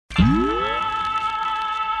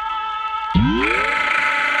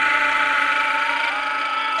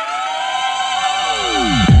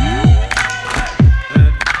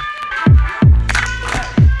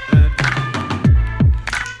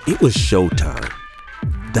It was showtime.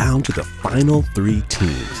 Down to the final 3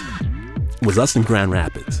 teams. It was us in Grand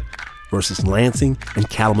Rapids versus Lansing and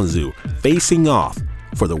Kalamazoo facing off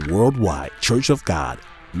for the Worldwide Church of God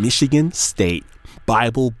Michigan State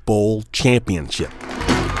Bible Bowl Championship.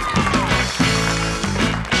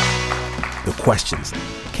 The questions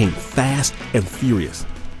came fast and furious,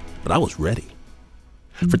 but I was ready.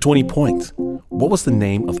 For 20 points, what was the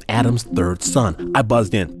name of Adam's third son? I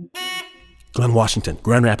buzzed in. Glynn, Washington,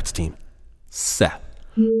 Grand Rapids team. Seth.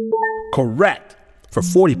 Correct. For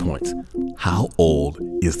 40 points, how old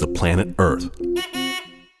is the planet Earth?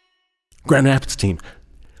 Grand Rapids team.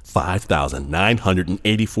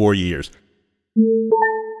 5,984 years.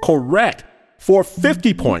 Correct. For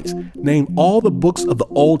 50 points, name all the books of the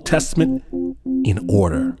Old Testament in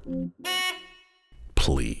order.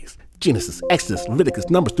 Please. Genesis, Exodus, Leviticus,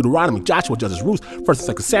 Numbers, Deuteronomy, Joshua, Judges, Ruth, 1st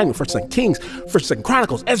and 2nd Samuel, 1st and 2nd Kings, 1st and 2nd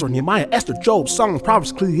Chronicles, Ezra, Nehemiah, Esther, Job, Songs, Proverbs,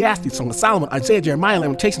 Ecclesiastes, Song of Solomon, Isaiah, Jeremiah,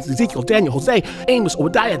 Lamentations, Ezekiel, Daniel, Hosea, Amos,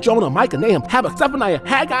 Obadiah, Jonah, Micah, Nahum, Habakkuk, Zephaniah,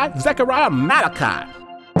 Haggai, Zechariah, Malachi.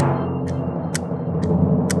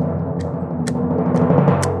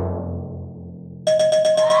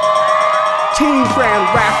 Team Grand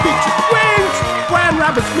Rapids wins! Grand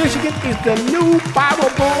Rapids, Michigan is the new Bible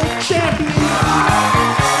Bowl champion!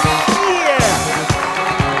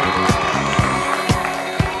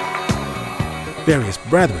 Various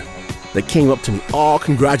brethren, they came up to me all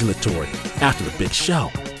congratulatory after the big show.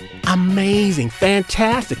 Amazing,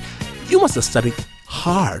 fantastic. You must have studied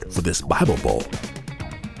hard for this Bible Bowl.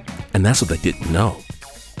 And that's what they didn't know.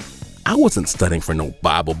 I wasn't studying for no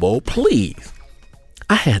Bible Bowl, please.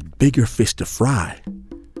 I had bigger fish to fry.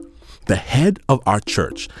 The head of our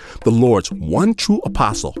church, the Lord's one true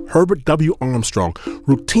apostle, Herbert W. Armstrong,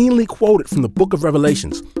 routinely quoted from the book of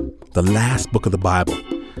Revelations, the last book of the Bible,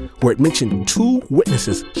 where it mentioned 2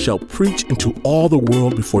 witnesses shall preach into all the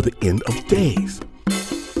world before the end of days.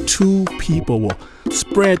 2 people will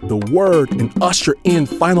spread the word and usher in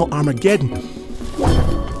final Armageddon.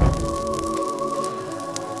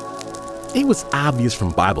 It was obvious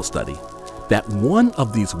from Bible study that one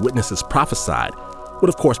of these witnesses prophesied would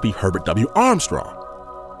of course be Herbert W. Armstrong.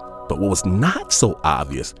 But what was not so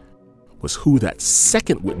obvious was who that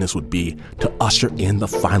second witness would be to usher in the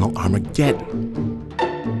final Armageddon.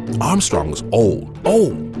 Armstrong was old,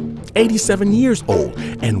 87 years old,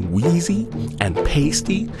 and wheezy and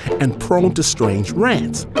pasty and prone to strange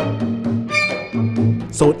rants.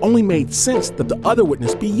 So it only made sense that the other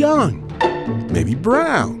witness be young, maybe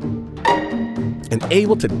brown, and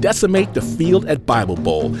able to decimate the field at Bible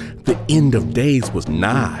Bowl. The end of days was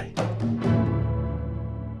nigh.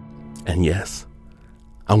 And yes,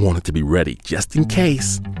 I wanted to be ready just in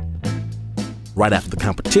case. Right after the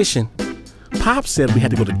competition, Pop said we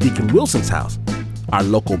had to go to Deacon Wilson's house, our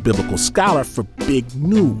local biblical scholar, for big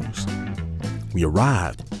news. We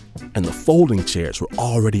arrived, and the folding chairs were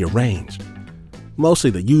already arranged. Mostly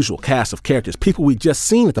the usual cast of characters, people we'd just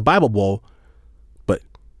seen at the Bible Bowl, but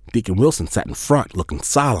Deacon Wilson sat in front looking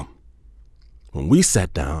solemn. When we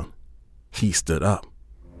sat down, he stood up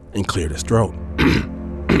and cleared his throat.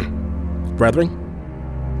 Brethren,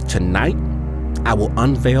 tonight I will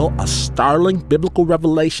unveil a startling biblical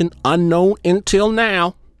revelation unknown until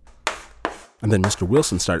now. And then Mr.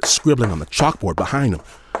 Wilson started scribbling on the chalkboard behind him.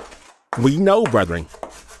 We know, brethren,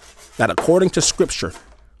 that according to Scripture,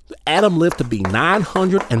 Adam lived to be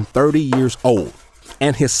 930 years old,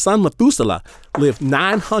 and his son Methuselah lived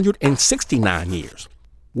 969 years.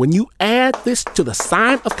 When you add this to the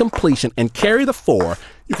sign of completion and carry the 4,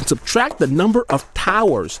 you can subtract the number of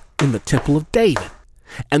towers in the Temple of David,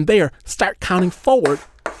 and there start counting forward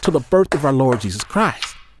to the birth of our Lord Jesus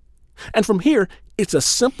Christ. And from here, it's a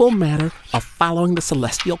simple matter of following the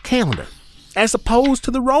celestial calendar, as opposed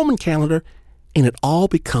to the Roman calendar, and it all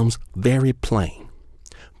becomes very plain.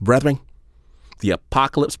 Brethren, the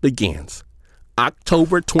apocalypse begins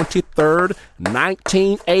October 23rd,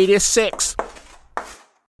 1986.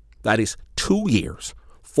 That is 2 years,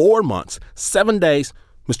 4 months, 7 days,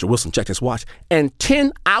 Mr. Wilson checked his watch, and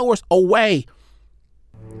 10 hours away.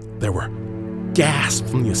 There were gasps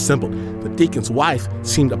from the assembled. The deacon's wife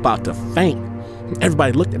seemed about to faint.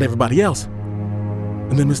 Everybody looked at everybody else.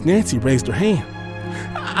 And then Miss Nancy raised her hand.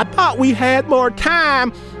 I thought we had more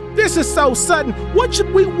time. This is so sudden. What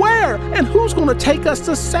should we wear? And who's going to take us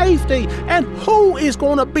to safety? And who is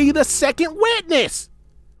going to be the second witness?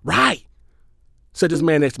 Right, said this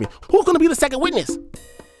man next to me. Who's going to be the second witness?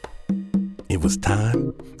 It was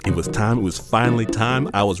time. It was finally time.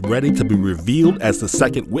 I was ready to be revealed as the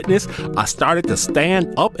second witness. I started to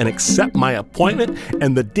stand up and accept my appointment,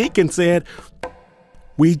 and the deacon said,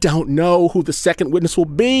 "We don't know who the second witness will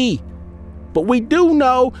be." But we do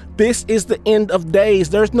know this is the end of days.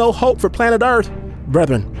 There's no hope for planet Earth.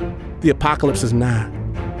 Brethren, the apocalypse is nigh.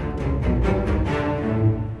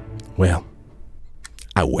 Well,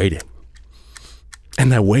 I waited.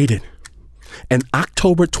 And I waited. And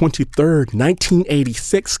October 23rd,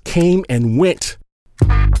 1986 came and went.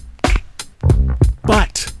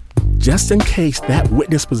 But just in case that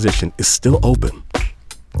witness position is still open,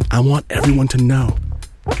 I want everyone to know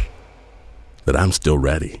that I'm still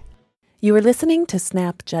ready. You are listening to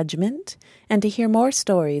Snap Judgment, and to hear more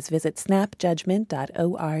stories, visit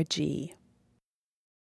snapjudgment.org.